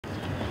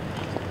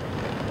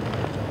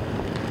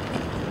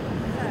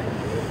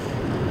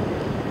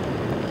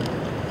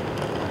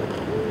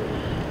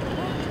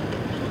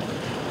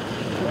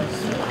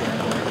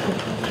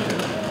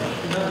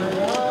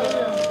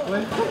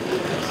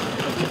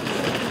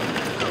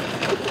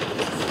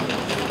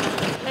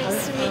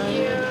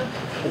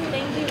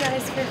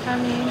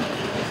coming.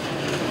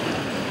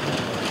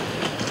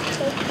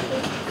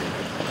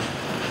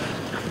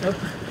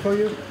 For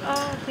you.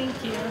 Oh,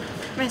 thank you.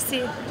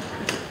 Merci.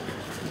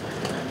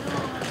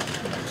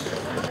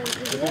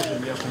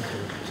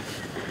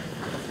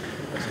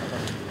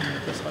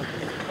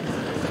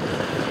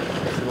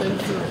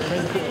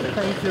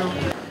 Thank you.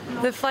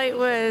 The flight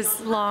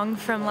was long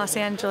from Los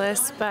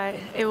Angeles, but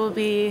it will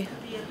be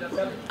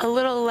a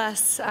little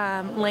less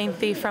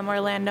lengthy from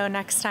Orlando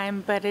next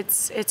time, but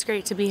it's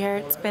great to be here.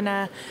 It's been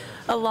a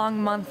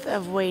long month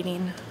of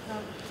waiting.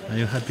 Are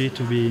you happy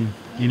to be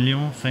in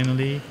Lyon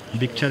finally?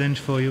 Big challenge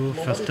for you,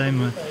 first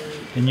time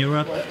in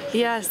Europe?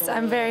 Yes,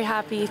 I'm very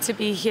happy to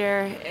be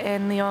here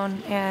in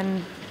Lyon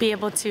and be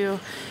able to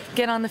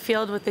get on the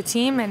field with the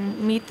team and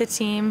meet the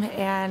team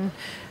and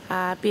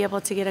be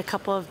able to get a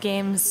couple of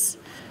games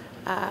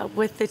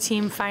with the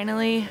team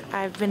finally.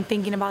 I've been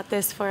thinking about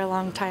this for a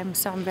long time,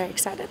 so I'm very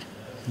excited.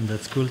 And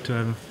that's cool to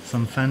have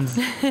some fans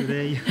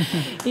today.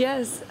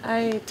 Yes,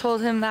 I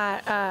told him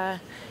that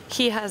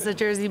he has a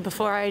jersey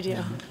before I do,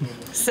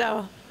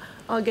 so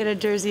I'll get a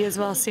jersey as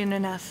well soon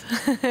enough.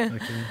 Okay.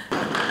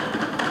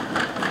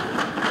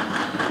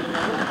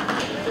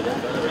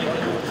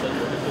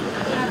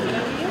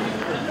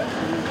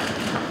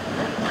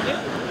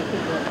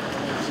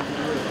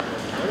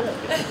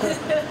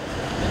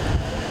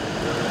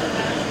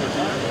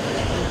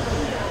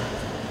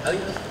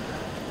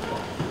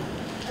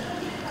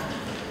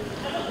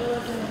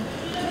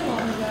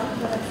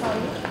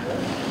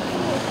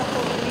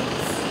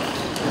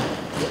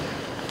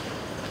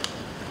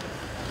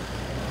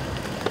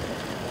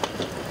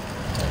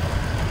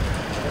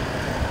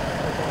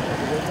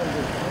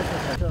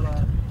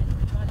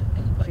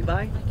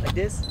 Bye, like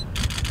this.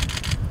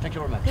 Thank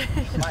you very much.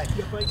 Bye.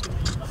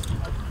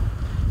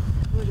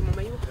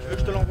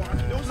 Je te l'envoie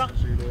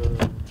un